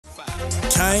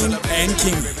Kane and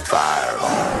Kingy.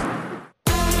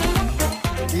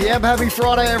 Yep, happy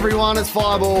Friday, everyone. It's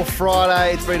Fireball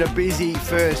Friday. It's been a busy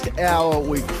first hour.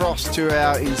 We crossed to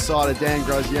our insider, Dan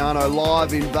Graziano,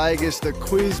 live in Vegas. The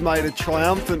quiz made a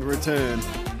triumphant return.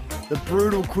 The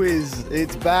brutal quiz,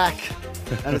 it's back,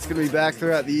 and it's going to be back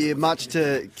throughout the year, much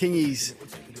to Kingy's,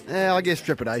 I guess,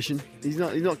 trepidation. He's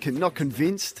not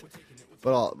convinced,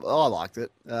 but I liked it.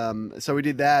 So we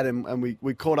did that, and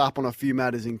we caught up on a few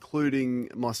matters, including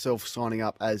myself signing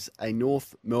up as a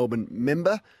North Melbourne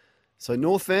member. So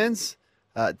North fans,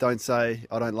 don't say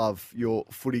I don't love your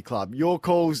footy club. Your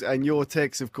calls and your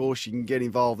texts, of course, you can get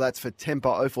involved. That's for Temper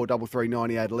 0433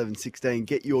 98 11 16.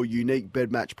 Get your unique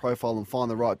bed match profile and find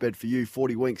the right bed for you.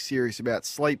 40 winks, serious about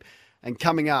sleep. And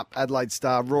coming up, Adelaide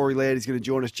star Rory Laird is going to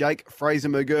join us. Jake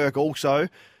Fraser-McGurk, also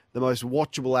the most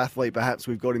watchable athlete perhaps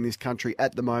we've got in this country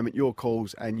at the moment. Your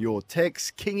calls and your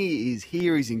texts. Kingy is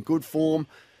here. He's in good form.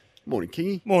 Morning,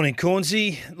 Kingy. Morning,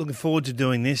 Cornsey. Looking forward to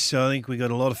doing this. So I think we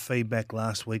got a lot of feedback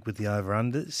last week with the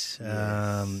over-unders.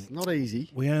 Yes, not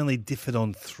easy. We only differed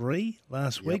on 3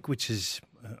 last week, which is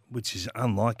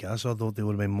unlike us. I thought there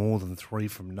would have been more than 3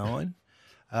 from 9.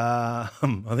 I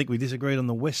think we disagreed on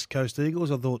the West Coast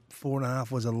Eagles. I thought 4.5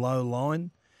 was a low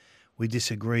line. We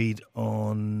disagreed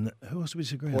on who else did we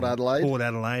disagree on? Port Adelaide. Port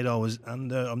Adelaide. I was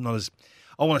under. I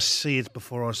want to see it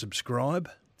before I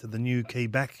subscribe to the new key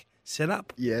back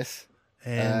setup. Yes.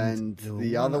 And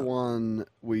the other one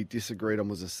we disagreed on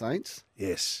was the Saints.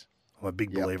 Yes. I'm a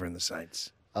big believer in the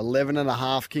Saints. 11.5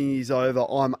 Kingy's over.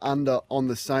 I'm under on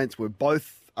the Saints. We're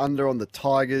both under on the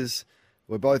Tigers.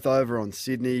 We're both over on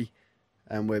Sydney.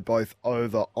 And we're both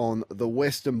over on the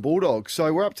Western Bulldogs.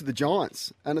 So we're up to the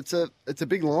Giants. And it's a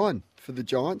big line for the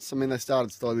Giants. I mean, they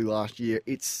started slowly last year.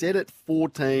 It's set at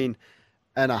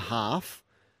 14.5.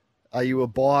 Are you a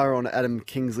buyer on Adam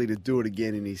Kingsley to do it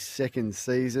again in his second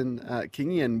season,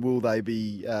 Kingy? And will they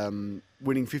be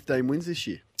winning 15 wins this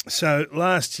year? So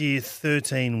last year,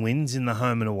 13 wins in the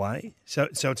home and away. So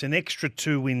it's an extra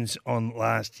 2 wins on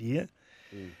last year.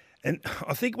 And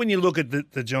I think when you look at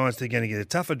the Giants, they're going to get a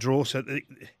tougher draw. So they're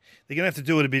going to have to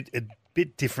do it a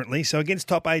bit differently. So against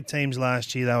top 8 teams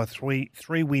last year, they were 3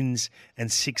 wins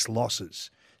and 6 losses.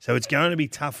 So it's going to be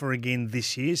tougher again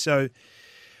this year. So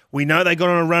we know they got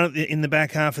on a run in the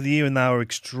back half of the year and they were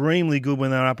extremely good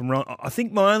when they were up and running. I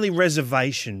think my only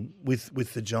reservation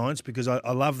with the Giants, because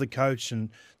I love the coach and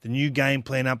the new game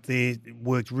plan up there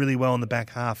worked really well in the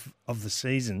back half of the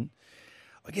season.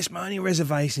 I guess my only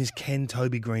reservation is, can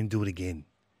Toby Green do it again?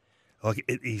 Like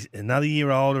he's another year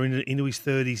older, into his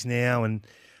 30s now, and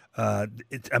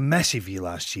it's a massive year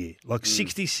last year. Like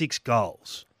 66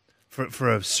 goals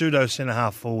for a pseudo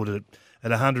centre-half forward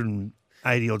at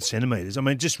 180-odd centimetres. I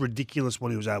mean, just ridiculous what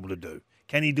he was able to do.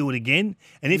 Can he do it again?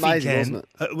 And if Amazing,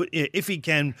 if he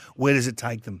can, where does it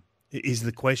take them, is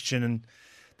the question. And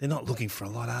they're not looking for a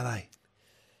lot, are they?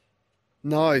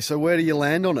 No, so where do you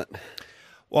land on it?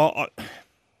 Well,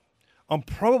 I'm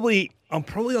probably on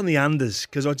the unders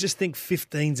because I just think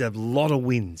 15's a lot of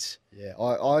wins. Yeah,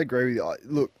 I agree with you.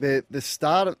 Look, the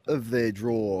start of their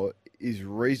draw is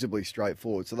reasonably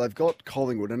straightforward. So they've got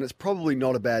Collingwood, and it's probably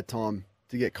not a bad time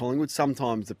to get Collingwood.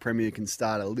 Sometimes the Premier can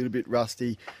start a little bit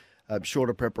rusty,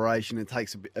 shorter preparation, and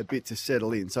takes a bit to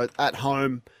settle in. So at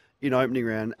home in opening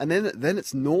round, and then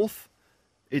it's North,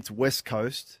 it's West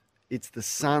Coast, it's the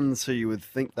Suns who you would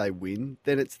think they win,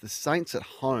 then it's the Saints at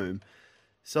home.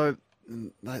 So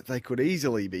they could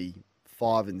easily be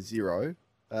 5-0,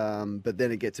 but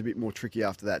then it gets a bit more tricky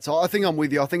after that. So I think I'm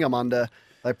with you. I think I'm under.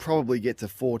 They probably get to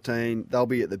 14. They'll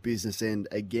be at the business end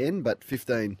again, but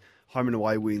 15 home and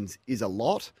away wins is a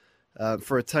lot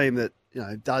for a team that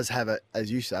does have,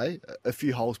 as you say, a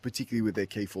few holes, particularly with their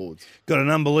key forwards. Got an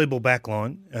unbelievable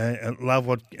backline. I love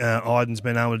what Iden's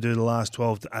been able to do the last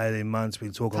 12 to 18 months. We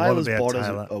talk Taylor's a lot about Taylor.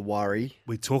 Taylor. A worry.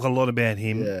 We talk a lot about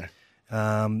him. Yeah.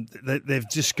 They've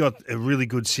just got a really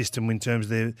good system in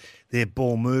terms of their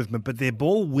ball movement, but their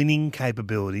ball winning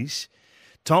capabilities.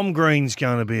 Tom Green's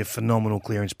going to be a phenomenal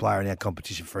clearance player in our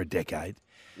competition for a decade.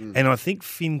 And I think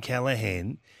Finn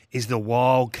Callaghan is the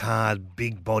wild card,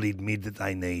 big-bodied mid that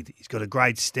they need. He's got a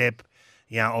great step.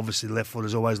 Obviously left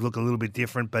footers always look a little bit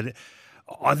different, but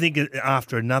I think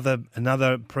after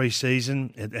another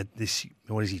pre-season at this,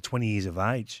 what is he, 20 years of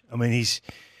age? I mean, he's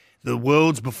the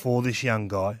world's before this young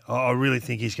guy. I really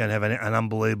think he's going to have an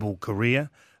unbelievable career.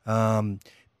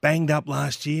 Banged up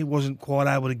last year, wasn't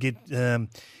quite able to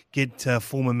get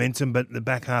full momentum, but the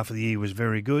back half of the year was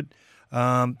very good.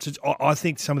 So I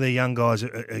think some of the young guys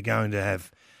are going to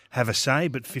have a say,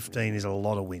 but 15 is a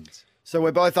lot of wins. So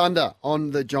we're both under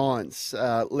on the Giants.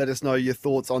 Let us know your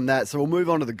thoughts on that. So we'll move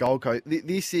on to the Gold Coast.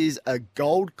 This is a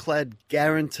gold-clad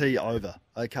guarantee over,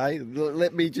 okay?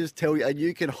 Let me just tell you, and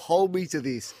you can hold me to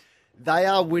this. They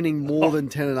are winning more than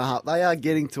 10.5. They are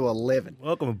getting to 11.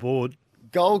 Welcome aboard.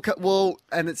 Well,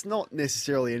 and it's not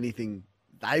necessarily anything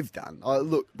they've done.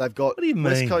 Look, they've got What do you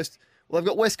West mean? Coast. Well, they've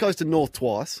got West Coast and North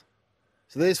twice.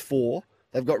 So there's 4.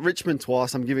 They've got Richmond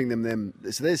twice. I'm giving them.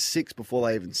 So there's 6 before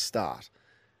they even start.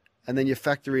 And then you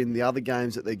factor in the other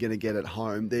games that they're going to get at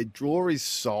home. Their draw is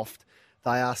soft.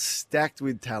 They are stacked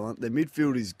with talent. Their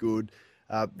midfield is good.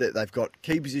 They've got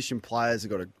key position players.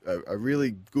 They've got a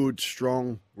really good,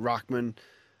 strong ruckman.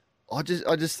 I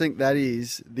just think that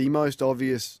is the most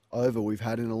obvious over we've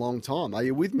had in a long time. Are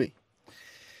you with me?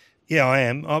 Yeah, I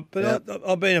am. I've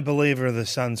been a believer of the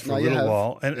Suns for a little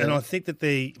while, and I think that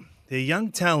their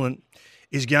young talent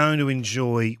is going to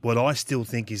enjoy what I still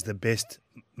think is the best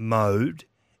mode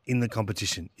in the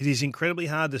competition. It is incredibly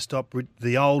hard to stop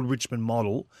the old Richmond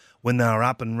model when they were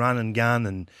up and run and gun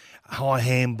and high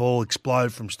handball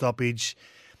explode from stoppage.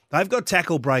 They've got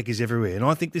tackle breakers everywhere, and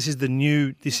I think this is the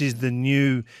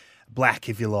new black,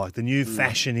 if you like. The new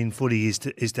fashion in footy is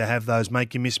to have those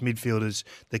make you miss midfielders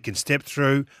that can step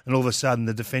through, and all of a sudden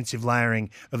the defensive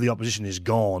layering of the opposition is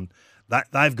gone.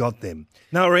 They've got them.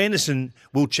 Noah Anderson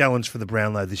will challenge for the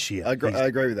Brownlow this year. I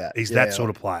agree with that. He's that sort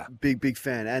of player. Big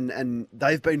fan. And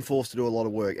they've been forced to do a lot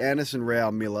of work. Anderson,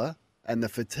 Rao, Miller, and the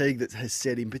fatigue that has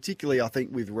set in, particularly I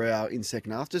think with Rao in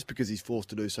second half, just because he's forced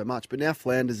to do so much. But now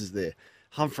Flanders is there.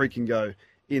 Humphrey can go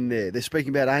in there. They're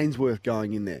speaking about Ainsworth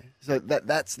going in there. So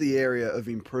that's the area of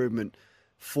improvement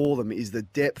for them, is the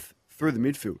depth through the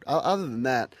midfield. Other than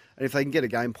that, and if they can get a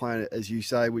game plan, as you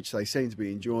say, which they seem to be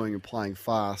enjoying and playing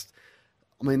fast,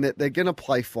 I mean, they're going to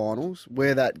play finals.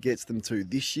 Where that gets them to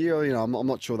this year, I'm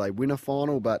not sure they win a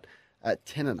final, but at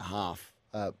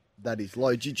 10.5, that is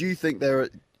low. Do you think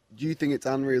it's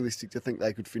unrealistic to think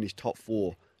they could finish top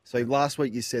 4? So last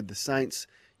week you said the Saints,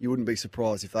 you wouldn't be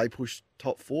surprised if they push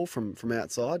top 4 from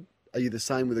outside. Are you the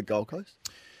same with the Gold Coast?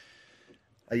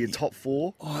 Are you top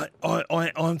 4? I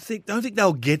don't think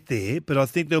they'll get there, but I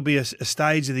think there'll be a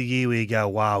stage of the year where you go,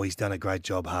 wow, he's done a great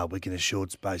job, Hardwick, in a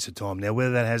short space of time. Now,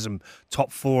 whether that has them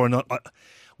top 4 or not,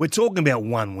 we're talking about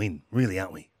one win, really,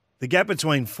 aren't we? The gap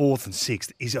between 4th and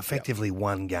 6th is effectively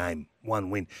one game, one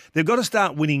win. They've got to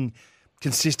start winning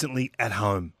consistently at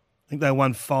home. I think they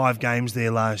won 5 games there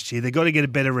last year. They've got to get a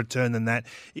better return than that.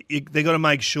 They've got to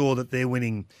make sure that they're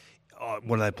winning.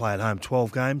 What do they play at home?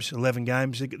 12 games, 11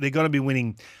 games? They've got to be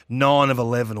winning 9 of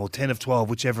 11 or 10 of 12,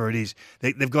 whichever it is.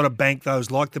 They've got to bank those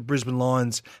like the Brisbane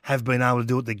Lions have been able to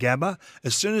do at the Gabba.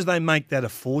 As soon as they make that a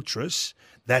fortress,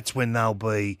 that's when they'll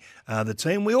be the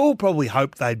team we all probably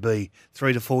hoped they'd be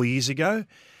 3 to 4 years ago.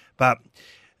 But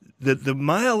the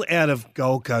mail out of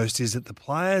Gold Coast is that the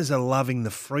players are loving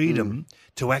the freedom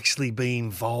to actually be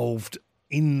involved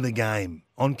in the game,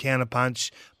 on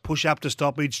counterpunch, push up to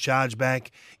stoppage, charge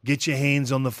back, get your hands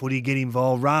on the footy, get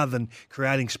involved, rather than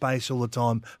creating space all the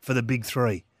time for the big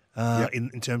 3 in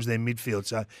terms of their midfield.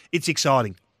 So it's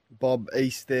exciting. Bob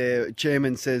East there,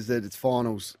 chairman, says that its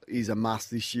finals is a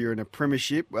must this year and a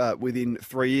premiership within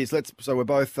 3 years. So we're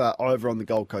both over on the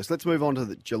Gold Coast. Let's move on to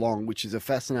the Geelong, which is a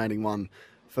fascinating one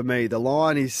for me. The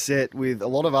line is set with a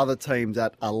lot of other teams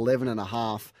at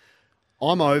 11.5.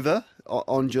 I'm over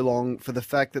on Geelong for the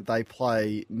fact that they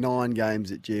play 9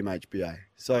 games at GMHBA.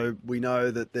 So we know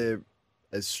that they're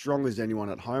as strong as anyone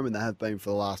at home, and they have been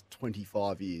for the last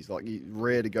 25 years. Like,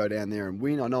 rare to go down there and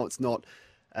win. I know it's not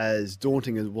as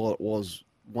daunting as what it was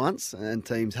once, and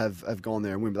teams have gone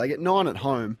there and win. But they get 9 at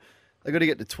home. They've got to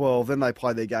get to 12. Then they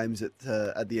play their games at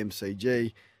the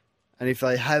MCG. And if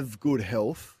they have good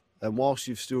health, and whilst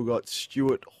you've still got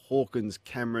Stewart, Hawkins,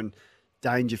 Cameron,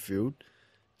 Dangerfield,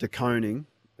 De Koning,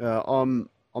 I'm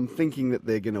thinking that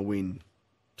they're going to win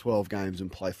 12 games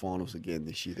and play finals again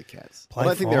this year, the Cats. I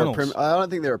don't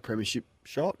think they're a premiership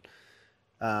shot,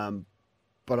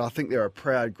 but I think they're a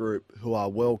proud group who are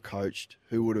well coached,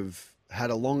 who would have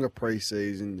had a longer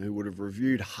pre-season, who would have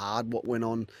reviewed hard what went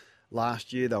on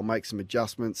last year. They'll make some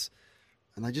adjustments,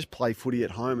 and they just play footy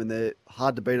at home, and they're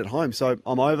hard to beat at home. So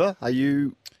I'm over. Are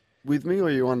you with me or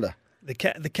are you under? The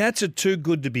Cats are too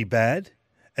good to be bad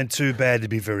and too bad to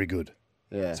be very good.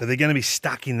 Yeah. So they're going to be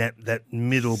stuck in that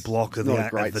middle block of not a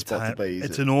great spot to be, is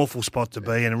It's it? an awful spot to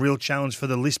be, and a real challenge for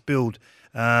the list build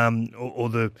or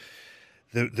the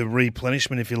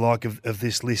replenishment, if you like, of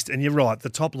this list. And you're right, the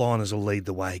top liners will lead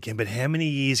the way again, but how many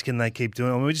years can they keep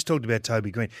doing it? I mean, we just talked about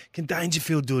Toby Green. Can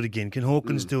Dangerfield do it again? Can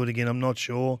Hawkins do it again? I'm not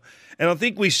sure. And I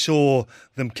think we saw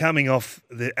them coming off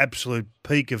the absolute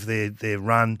peak of their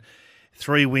run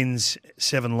 3 wins,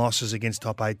 7 losses against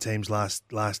top 8 teams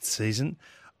last season.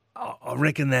 I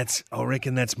reckon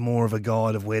that's more of a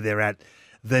guide of where they're at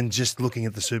than just looking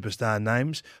at the superstar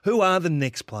names. Who are the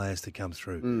next players to come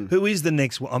through? Who is the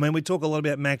next one? I mean, we talk a lot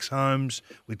about Max Holmes.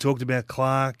 We talked about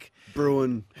Clark.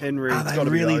 Bruin, Henry. Are It's they got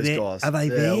to really be those there? guys. Are they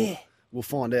Yeah, there? We'll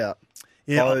find out.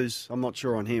 Yeah, Bose, I'm not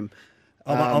sure on him.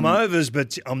 I'm overs,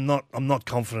 but I'm not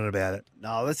confident about it.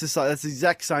 No, that's the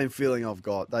exact same feeling I've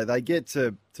got. They get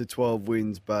to 12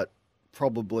 wins, but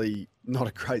probably not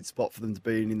a great spot for them to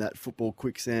be in that football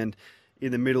quicksand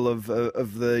in the middle of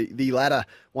the ladder.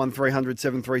 1300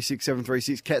 736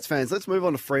 736. Cats fans, let's move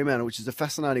on to Fremantle, which is a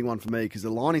fascinating one for me because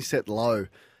the line is set low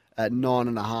at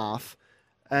 9.5.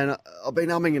 And I've been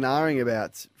umming and ahhing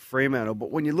about Fremantle,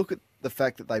 but when you look at the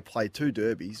fact that they play 2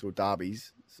 derbies,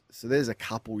 so there's a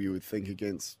couple you would think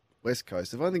against West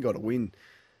Coast. They've only got to win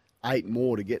 8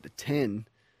 more to get to 10.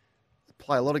 They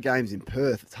play a lot of games in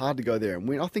Perth. It's hard to go there and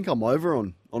win. I think I'm over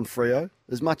on Freo,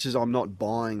 as much as I'm not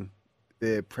buying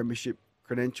their premiership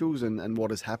credentials and what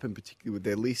has happened, particularly with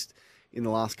their list in the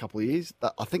last couple of years.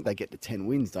 I think they get to 10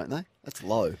 wins, don't they? That's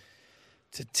low.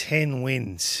 To 10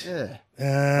 wins. Yeah.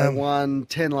 They won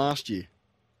 10 last year.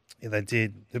 Yeah, they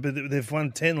did. They've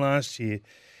won 10 last year.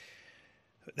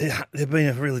 They've been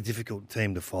a really difficult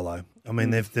team to follow. I mean,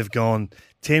 they've gone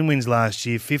 10 wins last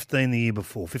year, 15 the year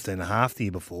before, 15 and a half the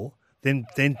year before, then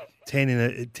 10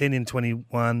 in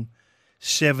 21,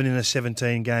 7 in a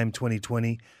 17 game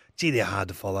 2020. Gee, they're hard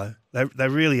to follow. They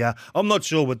really are. I'm not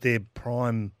sure what their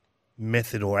prime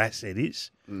method or asset is.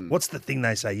 What's the thing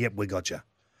they say? Yep, we got you.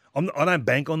 I don't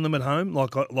bank on them at home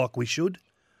like we should.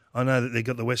 I know that they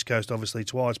got the West Coast obviously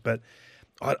twice, but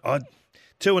I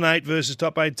 2-8 versus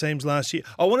top 8 teams last year.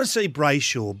 I want to see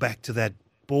Brayshaw back to that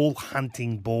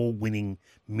ball-hunting, ball-winning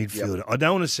midfielder. Yep. I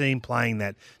don't want to see him playing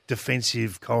that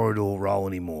defensive corridor role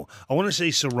anymore. I want to see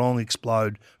Sarong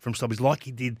explode from stoppages like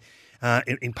he did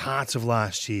in parts of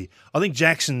last year. I think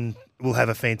Jackson will have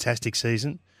a fantastic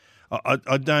season.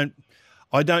 I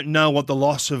don't know what the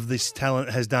loss of this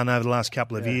talent has done over the last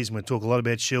couple of years. And we talk a lot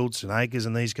about Schultz and Akers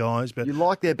and these guys. But you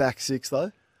like their back six,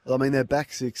 though? I mean, their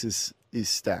back six is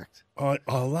stacked. I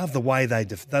love the way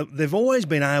they've always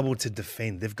been able to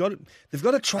defend. They've got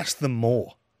to trust them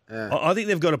more. Yeah. I think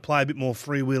they've got to play a bit more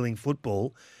freewheeling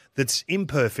football that's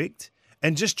imperfect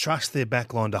and just trust their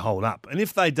back line to hold up. And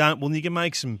if they don't, well, you can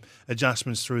make some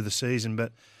adjustments through the season.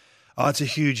 But it's a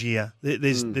huge year.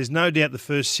 There's no doubt the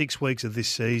first 6 weeks of this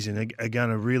season are going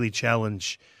to really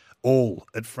challenge all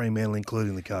at Fremantle,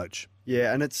 including the coach.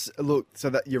 Yeah, and so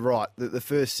that you're right. The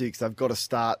first 6, they've got to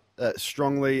start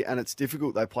strongly, and it's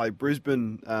difficult. They play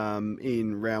Brisbane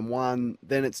in round 1,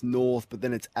 then it's North, but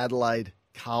then it's Adelaide,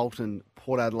 Carlton,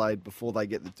 Port Adelaide before they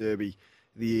get the Derby,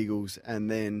 the Eagles, and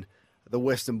then the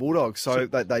Western Bulldogs. So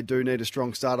they do need a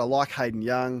strong start. I like Hayden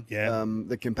Young. Yeah.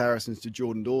 The comparisons to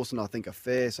Jordan Dawson, I think, are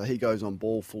fair. So he goes on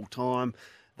ball full time.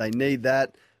 They need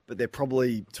that. But they're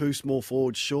probably 2 small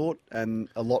forwards short, and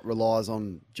a lot relies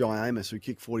on Jai Amos, who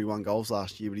kicked 41 goals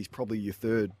last year, but he's probably your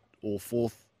 3rd or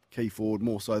 4th key forward,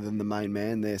 more so than the main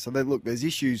man there. So there's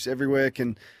issues everywhere.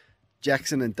 Can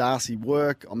Jackson and Darcy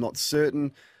work? I'm not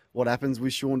certain what happens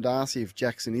with Sean Darcy if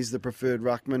Jackson is the preferred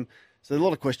ruckman. So there's a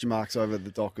lot of question marks over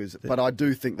the Dockers, but I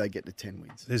do think they get to 10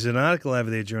 wins. There's an article over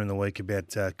there during the week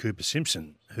about Cooper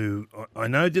Simpson, who I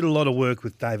know did a lot of work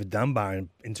with David Dunbar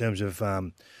in terms of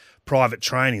private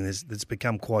training. That's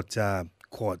become quite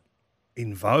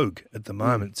in vogue at the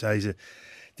moment. So he's a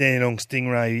Dandenong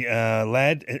Stingray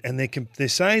lad, and they're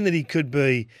saying that he could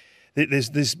be.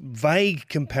 There's vague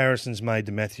comparisons made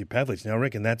to Matthew Pavlich. Now I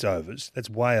reckon that's overs. That's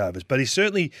way overs. But he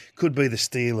certainly could be the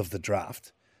steal of the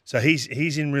draft. So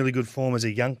he's in really good form as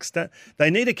a youngster. They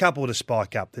need a couple to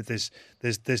spike up. That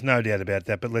there's no doubt about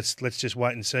that. But let's just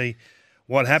wait and see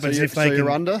what happens if they can.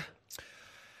 You're under?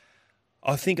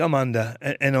 I think I'm under,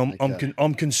 and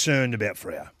I'm concerned about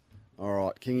Freo. All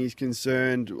right, Kingy's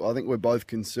concerned. I think we're both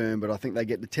concerned, but I think they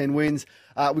get to 10 wins.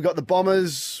 We've got the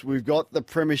Bombers. We've got the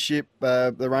Premiership,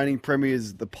 the reigning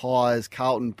premiers, the Pies,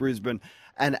 Carlton, Brisbane,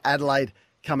 and Adelaide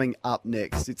coming up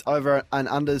next. It's over and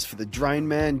unders for the Drain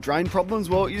Man. Drain problems?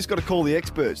 Well, you just got to call the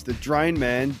experts. The Drain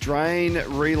Man. Drain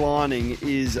relining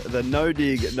is the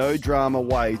no-dig, no-drama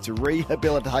way to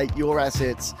rehabilitate your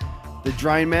assets. The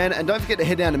Drain Man. And don't forget to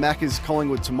head down to Macca's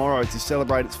Collingwood tomorrow to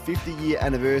celebrate its 50-year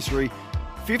anniversary.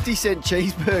 50-cent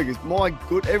cheeseburgers. My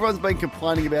good. Everyone's been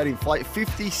complaining about inflation.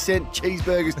 50-cent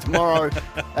cheeseburgers tomorrow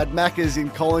at Macca's in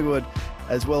Collingwood,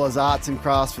 as well as arts and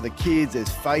crafts for the kids. There's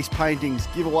face paintings,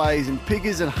 giveaways, and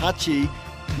Piggers and Hutchie.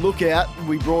 Look out.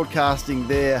 We'll be broadcasting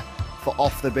there for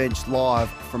Off the Bench live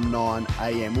from 9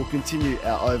 a.m. We'll continue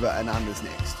our over and unders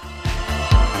next.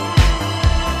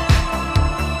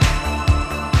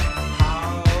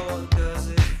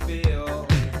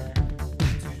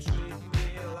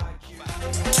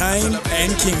 Kane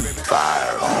and Kingy.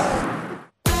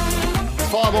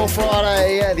 Fireball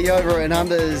Friday. Yeah, the over and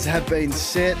unders have been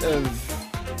set of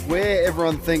where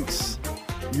everyone thinks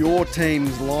your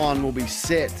team's line will be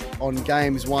set on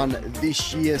games won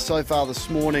this year. So far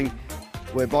this morning,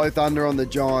 we're both under on the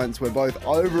Giants. We're both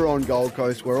over on Gold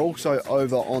Coast. We're also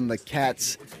over on the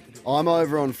Cats. I'm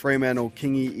over on Fremantle.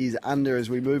 Kingy is under as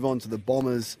we move on to the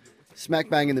Bombers. Smack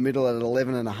bang in the middle at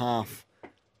 11.5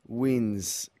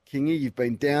 wins. Kingy, you've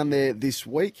been down there this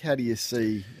week. How do you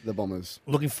see the Bombers?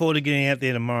 Looking forward to getting out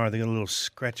there tomorrow. They've got a little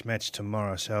scratch match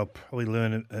tomorrow, so I'll probably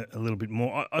learn a little bit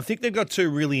more. I think they've got two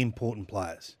really important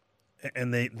players,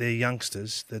 and they're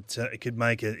youngsters that could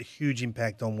make a huge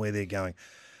impact on where they're going.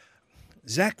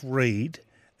 Zach Reed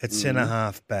at centre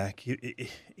half back,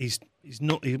 he's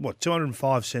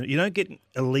 205 centimetres. You don't get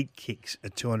elite kicks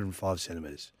at 205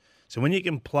 centimetres. So when you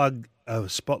can plug a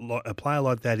player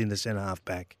like that in the centre half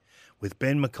back, with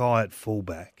Ben Mackay at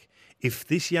fullback, if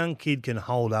this young kid can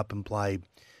hold up and play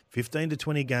 15 to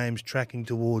 20 games, tracking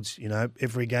towards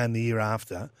every game the year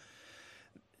after,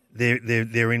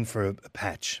 they're in for a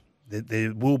patch.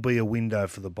 There will be a window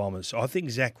for the Bombers. So I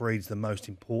think Zach Reed's the most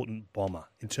important Bomber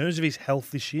in terms of his health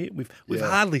this year. We've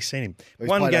hardly seen him. He's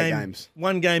one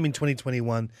game in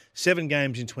 2021, 7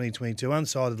 games in 2022,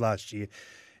 unsighted last year.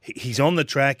 He's on the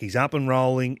track. He's up and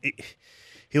rolling.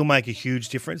 He'll make a huge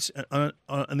difference. And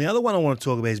the other one I want to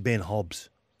talk about is Ben Hobbs.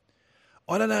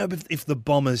 I don't know if the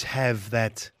Bombers have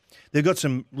that. They've got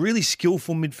some really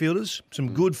skillful midfielders,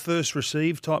 some good first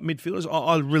receive type midfielders.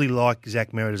 I really like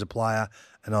Zach Merritt as a player,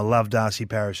 and I love Darcy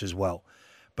Parish as well.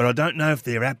 But I don't know if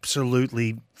they're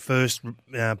absolutely first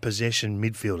possession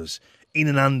midfielders in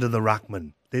and under the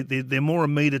ruckman. They're more a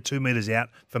metre, 2 metres out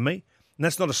for me. And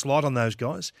that's not a slight on those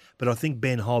guys, but I think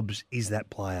Ben Hobbs is that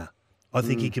player. I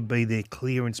think he could be their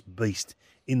clearance beast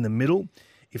in the middle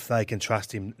if they can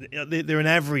trust him. They're an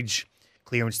average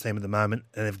clearance team at the moment,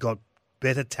 and they've got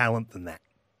better talent than that.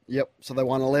 Yep. So they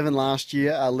won 11 last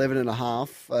year,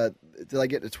 11.5. Did they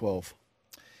get to 12?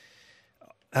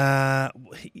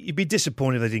 You'd be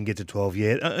disappointed if they didn't get to 12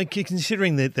 yet,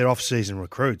 considering that they're off-season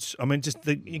recruits. I mean,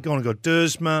 you've gone and got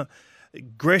Dersma.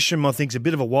 Gresham, I think, is a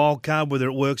bit of a wild card. Whether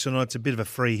it works or not, it's a bit of a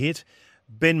free hit.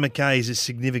 Ben Mackay is a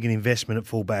significant investment at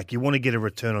fullback. You want to get a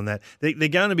return on that. They're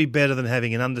going to be better than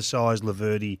having an undersized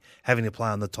Laverty having to play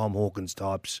on the Tom Hawkins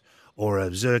types or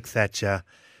a Zerk Thatcher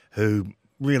who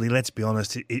really, let's be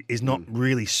honest, is not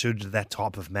really suited to that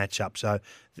type of matchup. So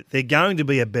they're going to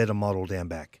be a better model down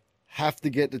back. Have to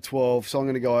get to 12, so I'm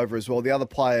going to go over as well. The other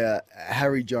player,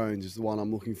 Harry Jones, is the one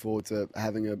I'm looking forward to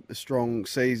having a strong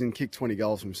season. Kicked 20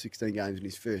 goals from 16 games in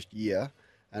his first year.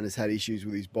 And has had issues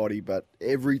with his body, but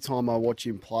every time I watch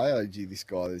him play, this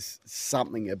guy, there's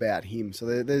something about him. So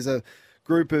there's a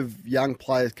group of young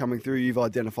players coming through. You've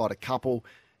identified a couple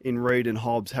in Reed and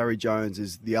Hobbs. Harry Jones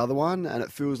is the other one, and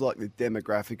it feels like the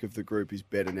demographic of the group is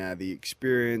better now. The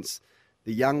experience,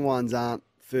 the young ones aren't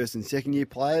first and second year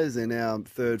players. They're now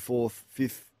third, fourth,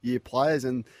 fifth year players,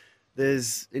 and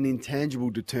there's an intangible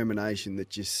determination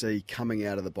that you see coming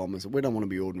out of the Bombers. We don't want to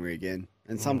be ordinary again.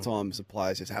 And sometimes the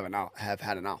players just have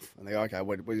had enough. And they go, okay,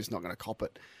 we're just not going to cop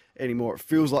it anymore. It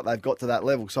feels like they've got to that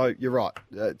level. So you're right,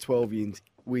 12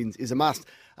 wins is a must.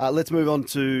 Let's move on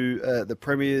to the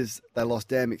Premiers. They lost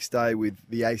Dan McStay with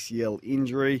the ACL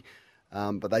injury,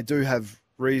 but they do have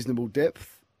reasonable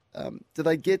depth. Do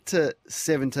they get to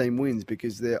 17 wins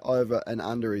because their over and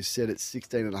under is set at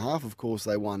 16.5? Of course,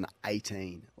 they won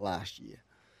 18 last year.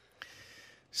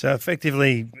 So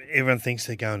effectively, everyone thinks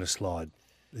they're going to slide.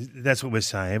 That's what we're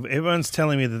saying. Everyone's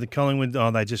telling me that the Collingwood,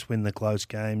 they just win the close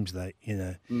games. They're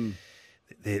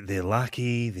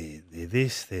lucky. They're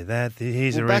this, they're that.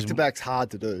 Here's a reason. Back-to-back's hard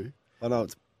to do. I know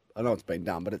it's been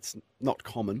done, but it's not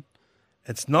common.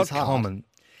 It's not common.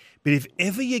 But if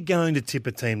ever you're going to tip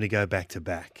a team to go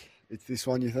back-to-back, it's this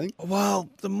one, you think?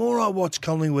 Well, the more I watch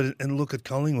Collingwood and look at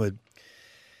Collingwood,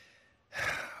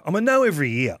 I'm a no every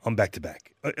year on back-to-back.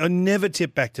 I never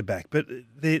tip back-to-back, but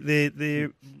they're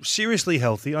seriously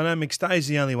healthy. I know McStay's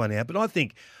the only one out, but I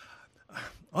think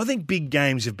big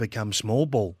games have become small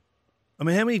ball. I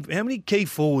mean, how many key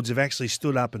forwards have actually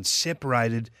stood up and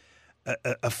separated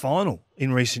a final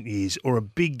in recent years or a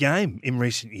big game in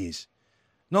recent years?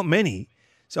 Not many.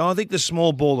 So I think the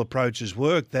small ball approach has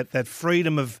worked, that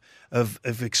freedom of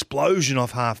explosion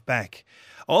off half-back.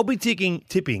 I'll be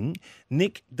tipping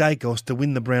Nick Dacos to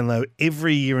win the Brownlow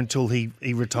every year until he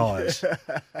retires.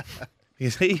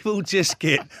 Because he will just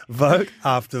get vote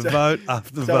after vote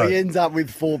after vote. So he ends up with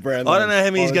 4 Brownlows. I don't know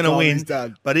how many he's going to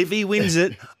win, but if he wins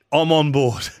it, I'm on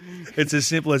board. It's as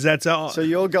simple as that. So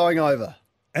you're going over.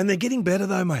 And they're getting better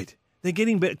though, mate. They're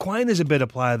getting better. Quane is a better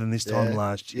player than this time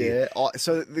last year. Yeah.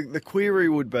 So the query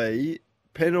would be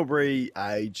Pendlebury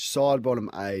age, side bottom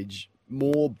age,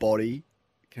 more body.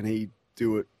 Can he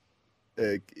do it?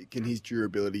 Can his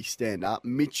durability stand up?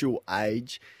 Mitchell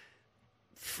age,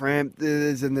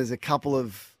 there's a couple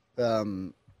of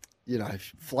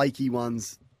flaky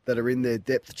ones that are in their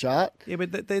depth chart. Yeah,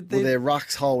 but will their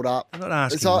rucks hold up? I'm not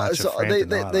asking much of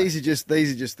Frampton, these are just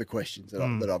the questions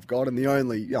that I've got, and the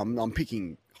only I'm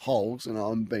picking holes, and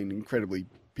I'm being incredibly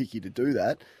picky to do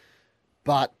that.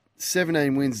 But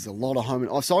 17 wins is a lot of home.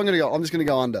 So I'm just going to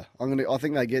go under. I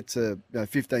think they get to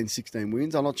 15, 16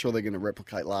 wins. I'm not sure they're going to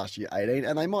replicate last year 18,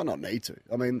 and they might not need to.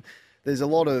 I mean, there's a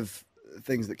lot of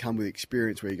things that come with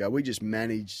experience where you go, we just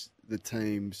manage the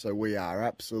team so we are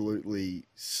absolutely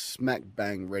smack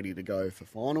bang ready to go for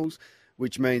finals,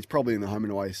 which means probably in the home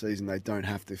and away season they don't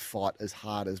have to fight as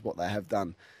hard as what they have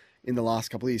done in the last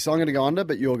couple of years. So I'm going to go under,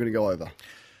 but you're going to go over.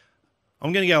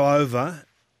 I'm going to go over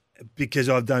because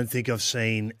I don't think I've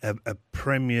seen a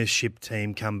premiership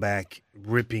team come back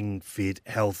ripping fit,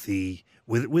 healthy,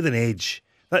 with an edge.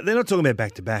 They're not talking about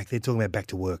back-to-back. They're talking about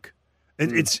back-to-work.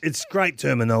 It's great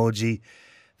terminology.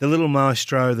 The little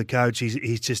maestro, the coach,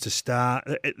 he's just a star.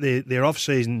 Their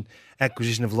off-season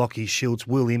acquisition of Lockie Schultz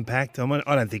will impact. I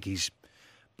don't think he's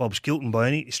Bob Skilton by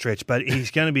any stretch, but he's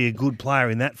going to be a good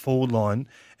player in that forward line,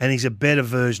 and he's a better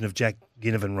version of Jack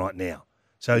Ginnivan right now.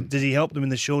 So does he help them in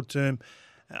the short term?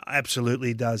 Absolutely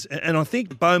he does. And I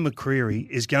think Beau McCreary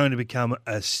is going to become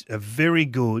a very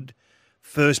good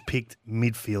first-picked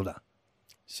midfielder.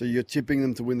 So you're tipping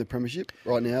them to win the premiership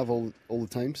right now of all the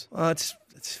teams? Well, it's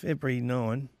February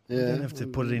 9. Yeah. We don't have to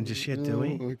put it in just yet, do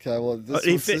we? Okay, well, this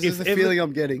is the feeling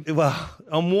I'm getting. Well,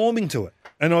 I'm warming to it.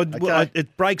 And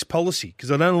it breaks policy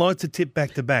because I don't like to tip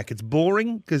back-to-back. It's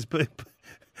boring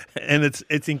and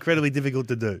it's incredibly difficult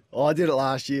to do. Oh, I did it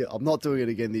last year. I'm not doing it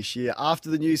again this year. After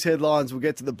the news headlines, we'll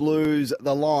get to the Blues,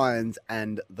 the Lions,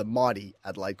 and the mighty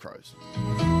Adelaide Crows.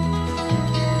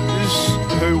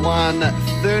 Who won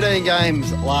 13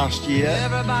 games last year.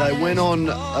 They went on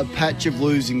a patch of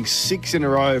losing 6 in a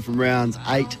row from rounds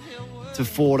 8 to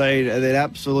 14 and then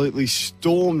absolutely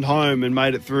stormed home and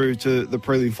made it through to the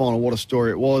prelim final. What a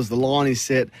story it was. The line is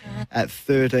set at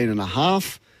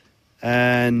 13.5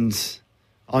 and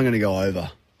I'm going to go over.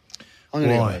 I'm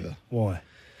going to go over. Why?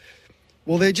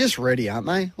 Well, they're just ready, aren't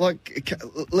they? Like,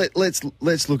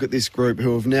 let's look at this group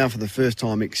who have now for the first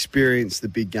time experienced the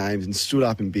big games and stood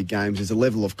up in big games. There's a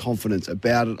level of confidence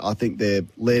about it. I think they're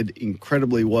led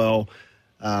incredibly well.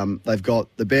 They've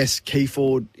got the best key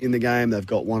forward in the game. They've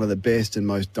got one of the best and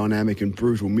most dynamic and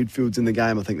brutal midfields in the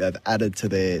game. I think they've added to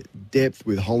their depth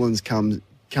with Hollands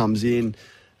comes in,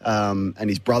 and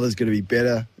his brother's going to be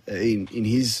better in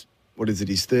his,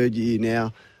 his third year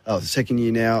now, second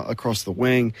year now across the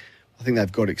wing. I think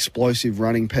they've got explosive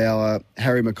running power.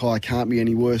 Harry Mackay can't be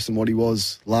any worse than what he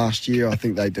was last year. I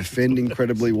think they defend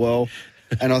incredibly well.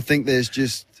 And I think there's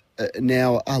just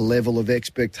now a level of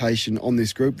expectation on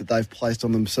this group that they've placed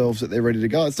on themselves that they're ready to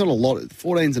go. It's not a lot.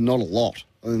 14s are not a lot.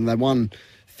 And they won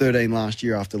 13 last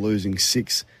year after losing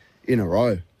 6 in a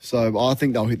row. So I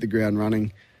think they'll hit the ground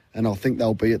running and I think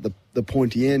they'll be at the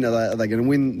pointy end. Are they going to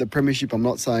win the premiership? I'm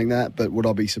not saying that, but would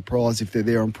I be surprised if they're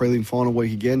there on prelim final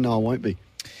week again? No, I won't be.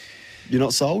 You're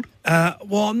not sold?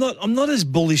 Well, I'm not as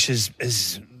bullish as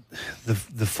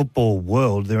the football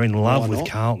world. They're in love with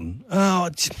Carlton.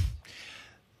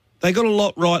 They got a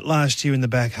lot right last year in the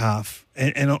back half,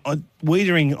 and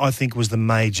Wiedering, I think, was the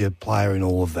major player in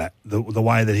all of that. The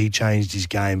way that he changed his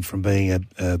game from being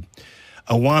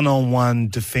a one-on-one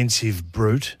defensive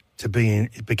brute to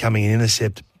becoming an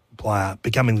intercept player,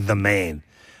 becoming the man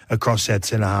across that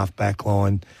centre-half back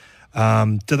line.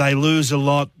 Do they lose a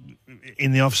lot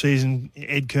in the off-season?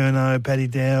 Ed Curnow, Paddy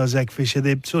Dow, Zach Fisher,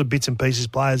 they're sort of bits and pieces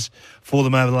players for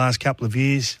them over the last couple of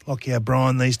years. Lockie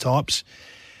O'Brien, these types.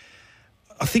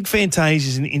 I think Fantasia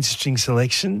is an interesting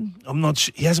selection. I'm not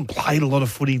sure, he hasn't played a lot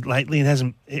of footy lately and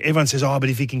hasn't. Everyone says, but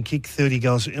if he can kick 30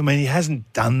 goals. I mean, he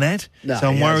hasn't done that. No, so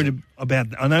I'm worried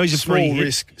about that. I know he's a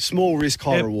small risk,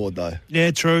 high reward, though. Yeah,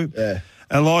 true. Yeah.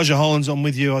 Elijah Hollands, I'm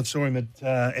with you. I saw him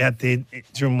out there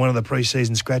during one of the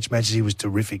pre-season scratch matches. He was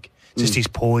terrific. Just his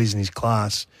poise and his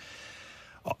class.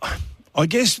 I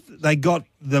guess they got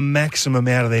the maximum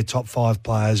out of their top 5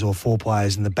 players or 4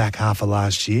 players in the back half of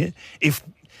last year. If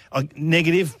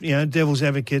negative, devil's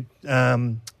advocate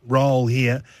role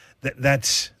here,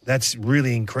 that's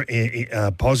really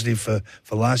positive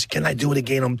for last year. Can they do it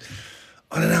again?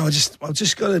 I don't know. I've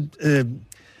just got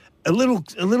a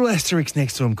little asterisk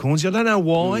next to him, Cornsey. I don't know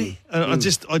why.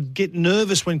 I get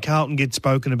nervous when Carlton gets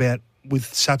spoken about with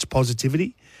such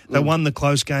positivity. They won the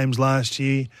close games last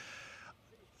year.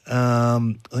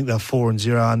 I think they're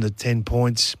 4-0 under 10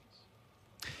 points.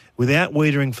 Without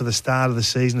Wiedering for the start of the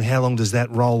season, how long does that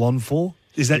roll on for?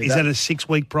 Is that a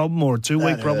 6-week problem or a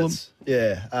 2-week problem?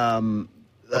 Yeah.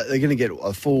 They're going to get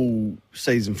a full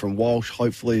season from Walsh,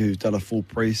 hopefully, who's done a full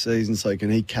pre-season. So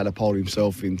can he catapult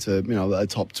himself into a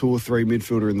top 2 or 3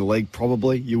 midfielder in the league?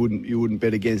 Probably. You wouldn't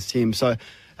bet against him. So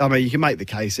I mean, you can make the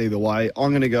case either way. I'm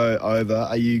going to go over.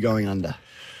 Are you going under?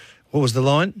 What was the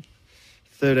line?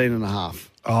 13.5.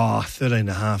 Oh,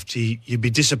 13.5. Gee, you'd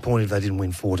be disappointed if they didn't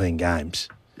win 14 games.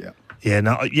 Yeah. Yeah,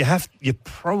 no, you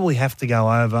probably have to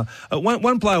go over.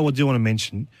 One player I do want to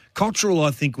mention, Cottrell,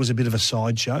 I think, was a bit of a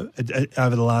sideshow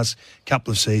over the last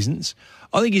couple of seasons.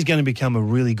 I think he's going to become a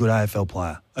really good AFL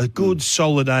player, a good,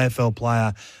 solid AFL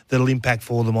player that'll impact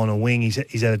for them on a wing. He's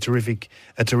had a terrific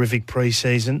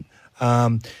pre-season.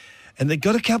 And they've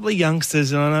got a couple of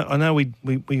youngsters, and I know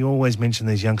we always mention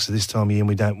these youngsters this time of year, and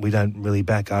we don't really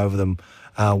back over them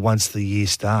once the year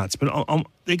starts. But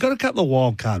they've got a couple of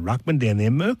wild card ruckmen down there.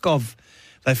 Murkov,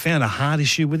 they found a heart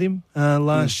issue with him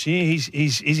last year.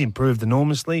 He's improved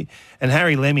enormously. And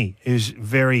Harry Lemmy, who's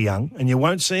very young, and you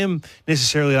won't see him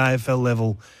necessarily at AFL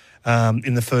level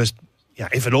in the first,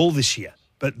 if at all this year.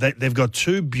 But they've got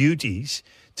two beauties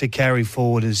to carry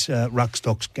forward as ruck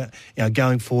stocks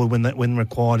going forward when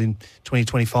required in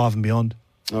 2025 and beyond.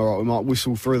 All right, we might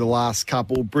whistle through the last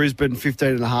couple. Brisbane,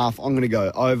 15.5. I'm going to go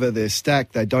over. They're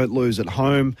stacked. They don't lose at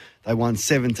home. They won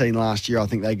 17 last year. I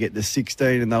think they get to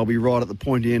 16, and they'll be right at the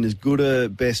pointy end. As good a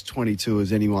best 22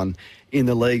 as anyone in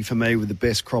the league for me, with the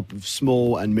best crop of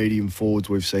small and medium forwards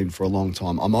we've seen for a long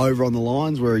time. I'm over on the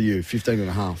Lions. Where are you?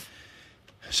 15.5.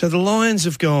 So the Lions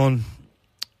have gone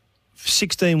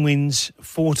 16 wins,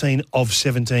 14 of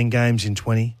 17 games in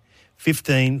 20,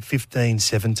 15, 15,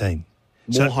 17.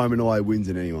 More home and away wins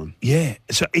than anyone. Yeah,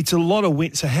 so it's a lot of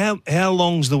wins. So how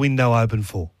long's the window open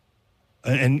for?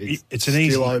 And it's an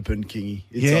easy... Still open, Kingy.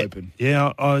 It's open.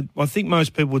 Yeah, I think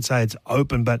most people would say it's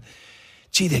open, but,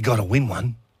 gee, they've got to win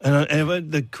one.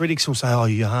 And the critics will say, oh,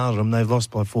 you're hard on them. They've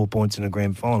lost by 4 points in a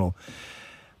grand final.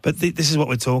 But this is what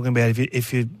we're talking about.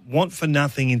 If you want for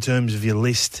nothing in terms of your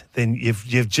list, then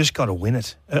you've just got to win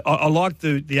it. I like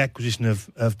the acquisition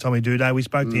of Tommy Duday. We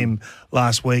spoke to him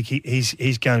last week.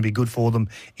 He's going to be good for them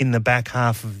in the back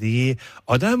half of the year.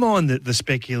 I don't mind the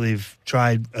speculative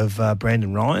trade of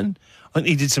Brandon Ryan. I think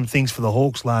he did some things for the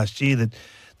Hawks last year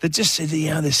that just said,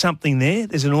 there's something there.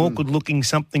 There's an awkward-looking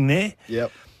something there.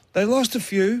 Yep. They lost a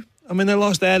few. I mean, they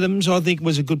lost Adams, I think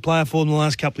was a good player for them the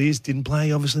last couple of years. Didn't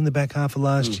play, obviously, in the back half of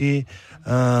last year.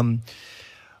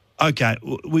 Okay,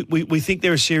 we think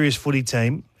they're a serious footy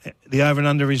team. The over and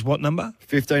under is what number?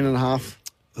 15.5.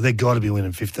 They've got to be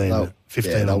winning 15.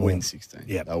 15 they'll win 16.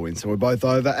 Yeah, they'll win. So we're both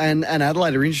over. And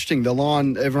Adelaide are interesting. The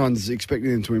line, everyone's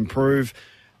expecting them to improve.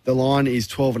 The line is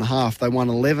 12.5. They won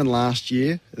 11 last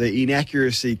year. The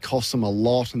inaccuracy cost them a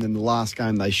lot, and then the last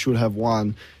game they should have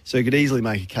won. So you could easily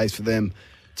make a case for them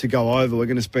to go over. We're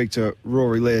going to speak to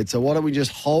Rory Laird. So why don't we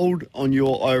just hold on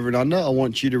your over and under? I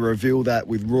want you to reveal that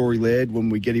with Rory Laird when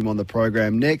we get him on the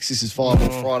program next. This is 5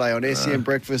 on Friday on SEN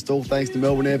Breakfast. All thanks to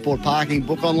Melbourne Airport Parking.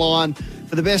 Book online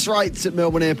for the best rates at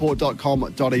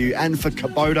melbourneairport.com.au. And for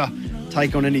Kubota,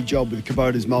 take on any job with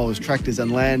Kubota's mowers, tractors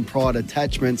and land pride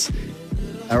attachments.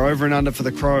 Our over and under for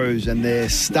the Crows and their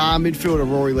star midfielder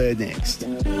Rory Laird next.